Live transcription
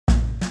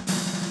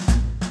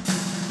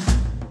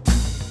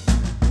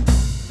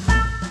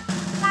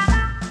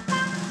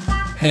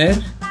Her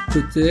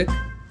kutek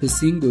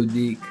pisîng û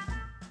dîk.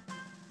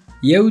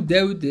 Yew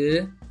dew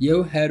de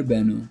yew her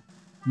beno.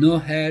 No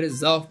her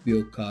zaf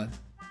biyo kar.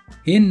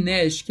 Hin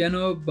ne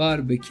eşkeno bar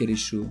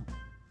bikirişû.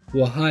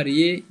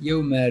 Wihariyê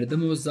yew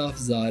merdim û zaf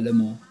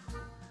zalim o.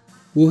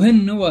 û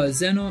hin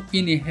niwazeno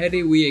înê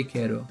herî wiyê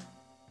kero.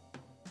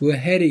 Û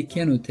herî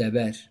keno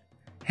teber.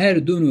 Her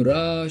dûn û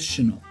ra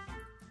şino.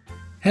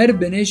 Her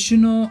binê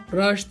şino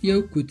raşt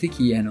yew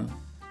kutikî yeno.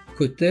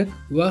 Kutik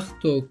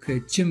wexto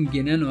ki çim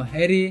gineno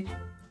herî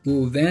û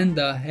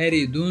wenda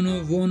herî dûn û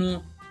vûn û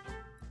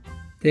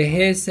te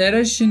hê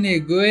sere şinê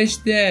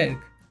goeş derk.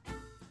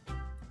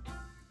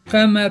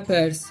 Xe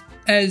mepers,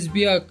 ez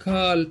biya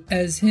kal,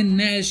 ez hin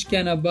ne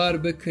eşkene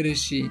bar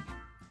bikirişî.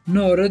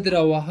 No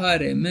ridra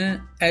wiharê me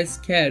ez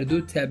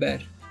kerdû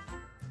teber.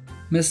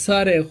 Me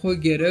sarê xwe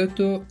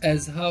girewto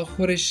ez ha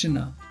xurê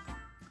şina.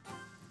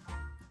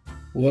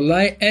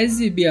 Walay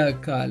ez ê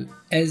biya kal,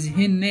 ez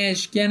hin ne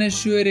eşkene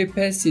şûrê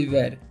pesî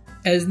ver.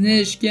 Ez ne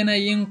eşkene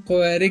yên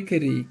qowerî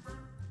kirî.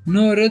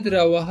 No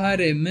ridra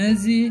wiharê me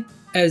zî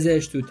ez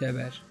eştû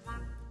teber.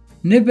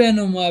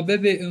 Nibeno ma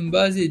bibê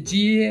ûnbazê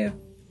ciyê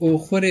û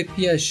xurê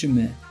piya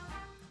me.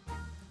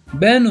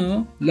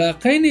 Beno,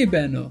 laqeynê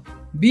beno,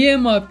 biyê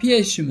ma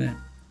piya me.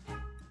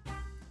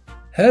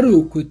 Her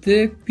û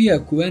kutik piya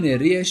kuwenê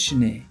riya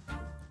şinê.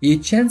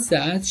 Yê çend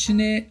saet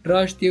şinê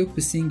raşt yew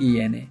pisîngê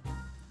yenê.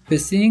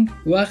 Pisîng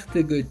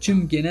wextê ku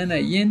çim ginena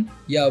yên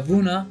ya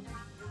vûna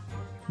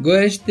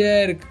goeş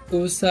derk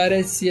û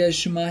sare siya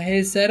şima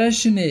hê sere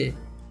şinê.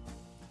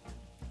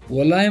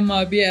 Walay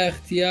ma bî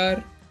extiyar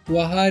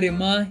wiharê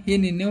ma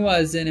hinî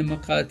niwazene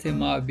miqatê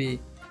ma bî.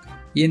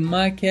 Yên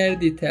ma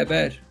kerdî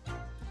teber.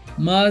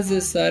 Ma zê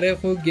sarê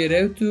xwe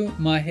girewtû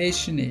ma hê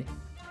şinê.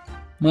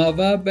 Ma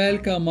va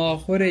belka ma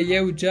xurê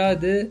yew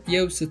cadê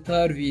yew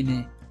star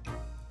vînê.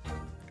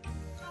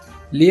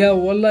 Liya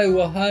walay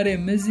wiharê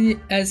me zî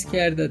ez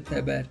kerde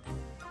teber.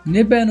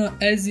 Nibeno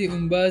ez ê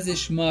ûnbazê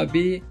şima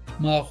bî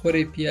ma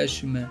xurê piya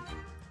me.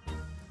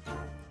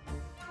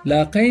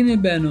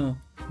 Laqeynê beno,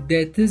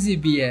 de ti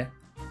zî biye.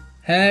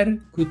 Her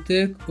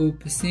kutik û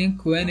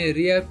pisîng kuwenê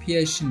riya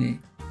piya şinê.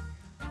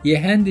 Yê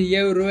hendê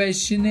yew roya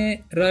şinê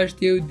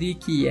raşt yew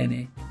dîkî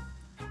yenê.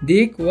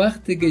 Dîk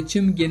wextê ku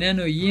çim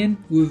gineno yên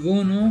û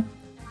vûn û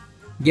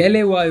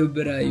gelê wayo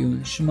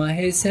birayûn şima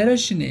hê sere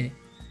şinê.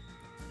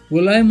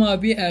 Walay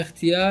ma bî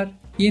extiyar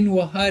yên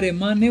wiharê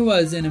ma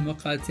niwazene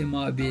miqatê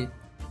ma bî.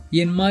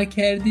 Yên ma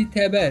kerdî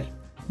teber.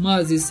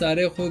 Ma zî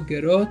sarê xwe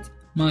girot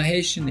ma hê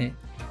şinê.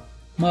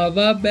 Ma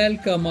va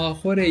belka ma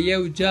xurê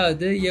yew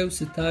cadê yew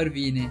star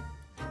vînê.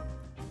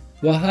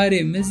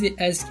 Wiharê me zî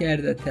ez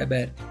kerde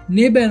teber.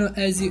 Nibeno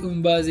ez ê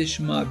ûnbazê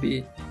şima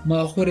bî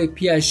ma xurê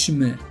piya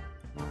me.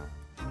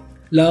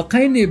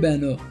 Laqeynê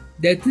beno,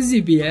 de ti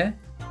zî biye.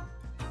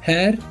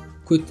 Her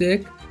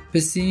kutik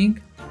pisîng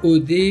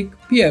û dîk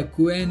piya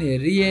kuwenê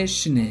riya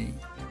şinê.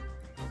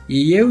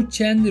 Yew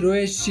çend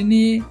roya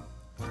şinê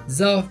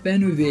zaf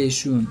ben û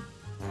vêşûn.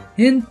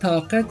 Hin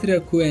taqet re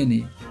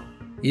kuwenê.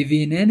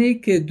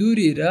 Vînenê ki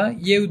dûrî ra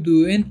yew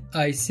dûên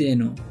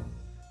aysêno.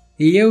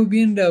 Yew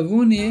bîn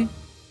revûnê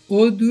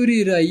o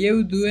dûrî ra yew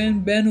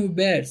dûên ben û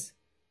bers.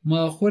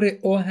 Ma xurê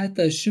o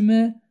heta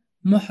şime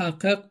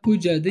muheqeq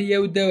puca di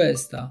yew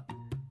dewesta.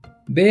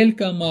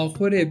 Belka ma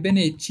xurê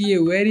binê çiyê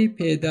werî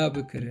pêda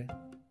bikire.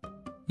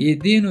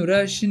 Yê dîn û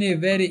ra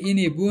şinê verê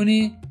înê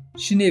bûnê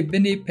şinê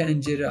binê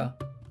pencira.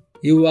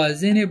 Yê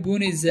wazênê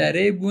bûnê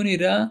zerê bûnê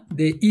ra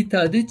de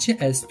îta di çi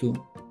esto.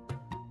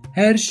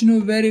 Her şino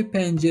verê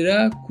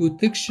pencira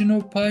kutik şino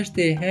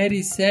paştê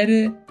herî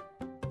ser,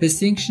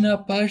 pisîng şina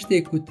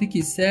paştê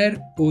kutikî ser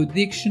û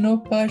dîk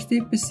şino paştê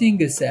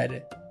pisîngê ser.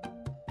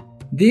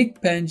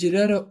 Dîk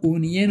pencira ra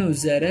ûniyên û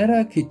zere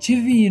ra ki çi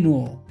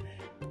vîno.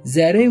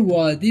 Zerê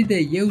wadî de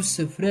yew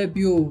sifre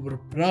biyo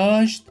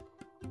raşt,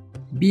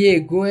 biyê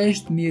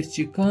goeşt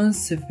mîrçikan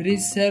sifrî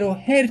ser û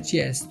her çi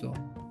esto.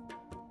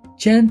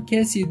 Çend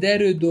kesî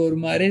derê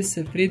dormarê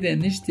sifrî de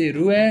niştê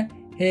rûye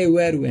hê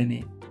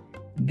werwenê.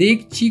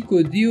 Dîk çî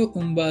ku diyo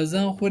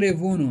ûnbazan xurê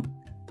vûn û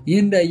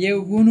yên de yew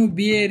vûn û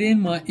biyêrên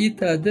ma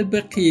îta di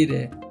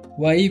biqîre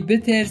wayî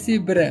bitersî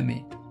biremê.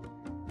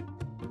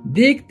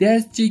 Dîk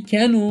dest çî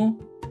ken û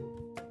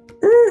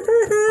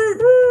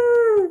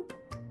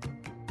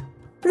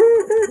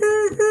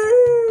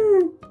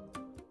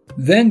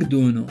veng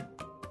dûn û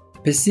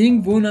pisîng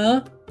vûna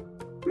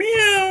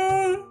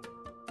miyaw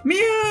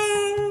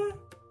miyaw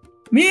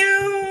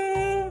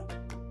miyaw.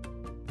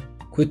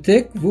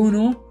 Kutik vûn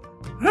û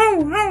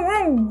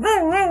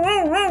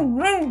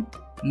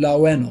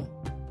laweno.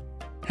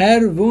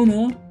 Her vûn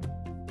û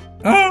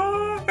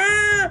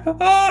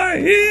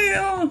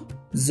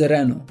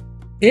zireno.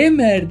 Ê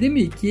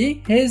merdimî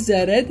ki hê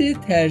zere de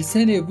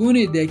tersenê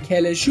vûnê de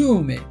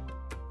keleşû me.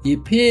 Yê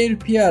pêr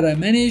piya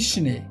remenê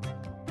şinê.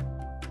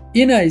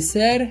 Înay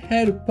ser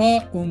her pa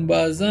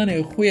ûnbazanê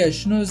xwe ya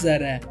şino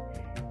zere.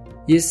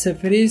 Yê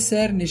sifrê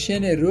ser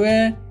nişenê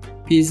rûye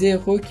pîzê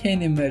xwe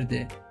kenê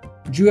mirde.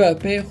 Cuya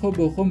pey xwe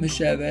bi xwe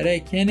mişewere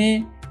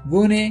kenê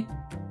vûnê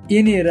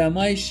înê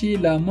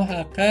remayşî la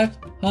muheqeq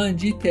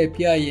hancî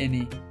tepiya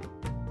yenê.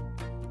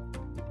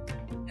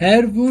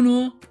 هر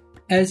وونو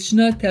از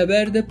شنا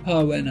تبر ده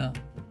پاونا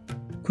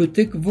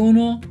کتک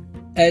وونو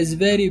از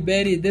بری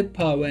بری ده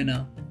پاونا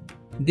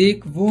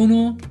دیک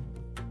وونو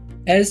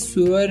از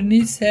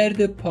سورنی سر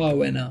ده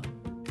پاونا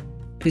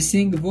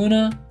پسینگ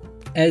وونا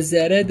از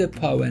زره ده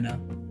پاونا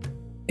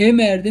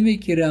مردمی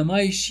که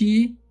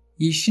رمایشی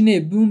یشنه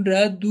بون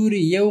را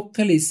دوری یو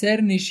قلی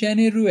سر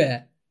نشانی روه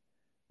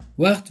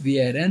وقت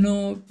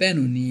ویرنو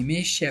بنو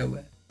نیمه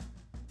شوه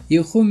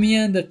یخو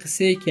میان ده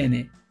قصه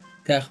کنه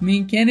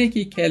تخمین کنه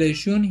که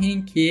کلشون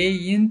هین که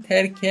این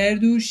تر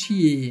کردو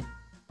شیه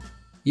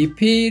یه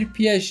پیر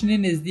پیاشنه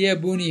نزدیه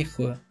بونی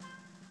خو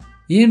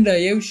این را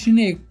یو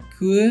شنه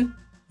که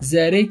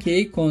زره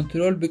که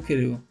کنترول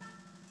بکرو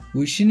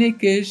و شنه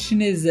که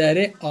شنه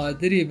زره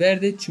آدری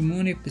ورده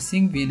چمون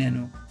پسینگ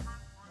بیننو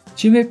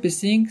چمه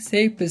پسینگ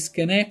سی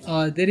پسکنه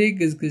آدری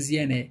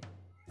گزگزینه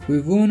و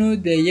وونو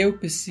ده یو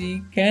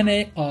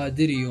پسکنه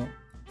آدریو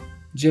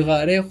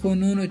جغاره خو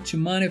نونو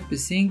چمان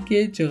پسینگ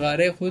که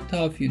جغاره خو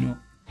تافینو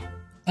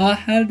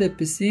آهل ده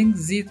پسینگ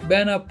زیت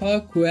بنا پا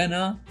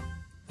کونا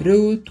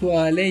رو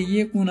تواله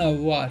یکونا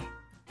وار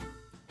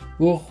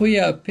و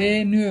خویا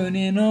پی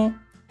نیونینو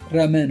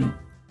رمنو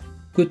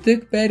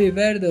کتک بری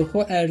ورد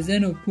خو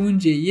ارزن و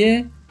پونجه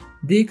یه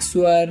دیک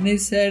سوارنی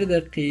سر ده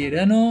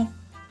قیرنو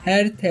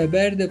هر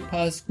تبر ده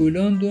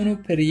پاسکولون دونو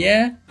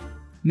پریه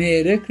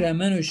میرک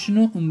رمنو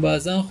شنو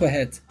انبازان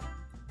خوهد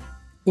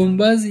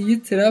انباز یه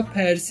ترا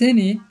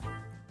پرسنی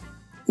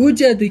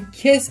اوجا ده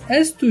کس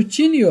از تو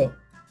چینیو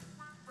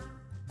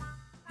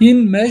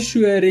هین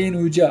مشورین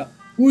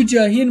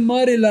اوجا هین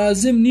ماری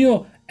لازم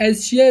نیو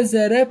از شیه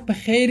زره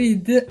بخیری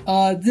ده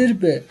آدر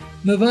به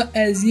موا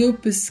از یو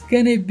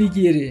پسکنه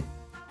بگیری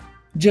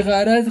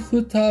جغارت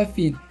خود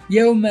تافین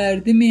یو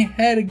مردمی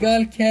هر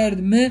گال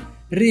کرد مه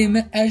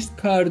ریم اشت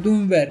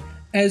کاردون ور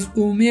از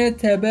اومیه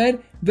تبر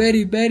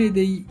بری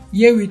ده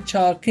یوی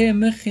چاقه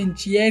مه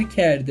خنچیر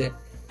کرده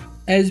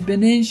از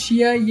بنین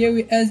شیه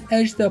یوی از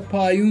اشت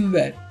پایون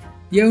ور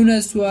یو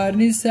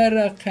نسوارنی سر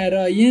را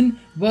قراین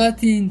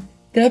واتین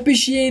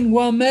تپشین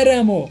و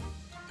مرمو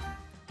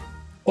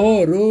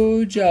او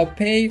رو جا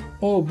پی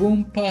او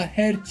بوم پا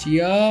هر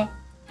چیا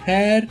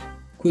هر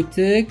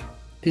کتک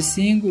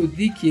پسینگ و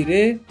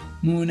دیکیره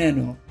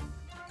موننو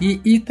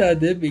ایتا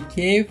ده به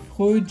کیف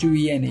خود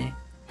جوینه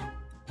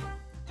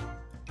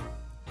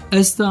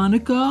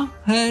استانکا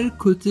هر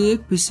کتک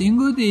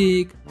پسینگ و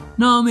دیک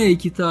نامه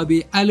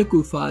کتابی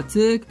الکو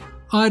فاتک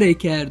آره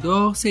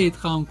کردوخ سید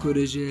خان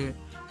کرجه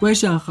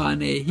وشن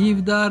خانه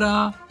هیو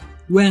دارا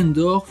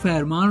وندوخ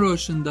فرمان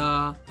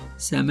روشنده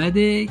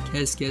سمده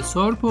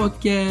کسکسار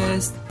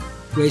پودکست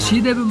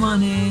وشیده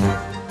بمانه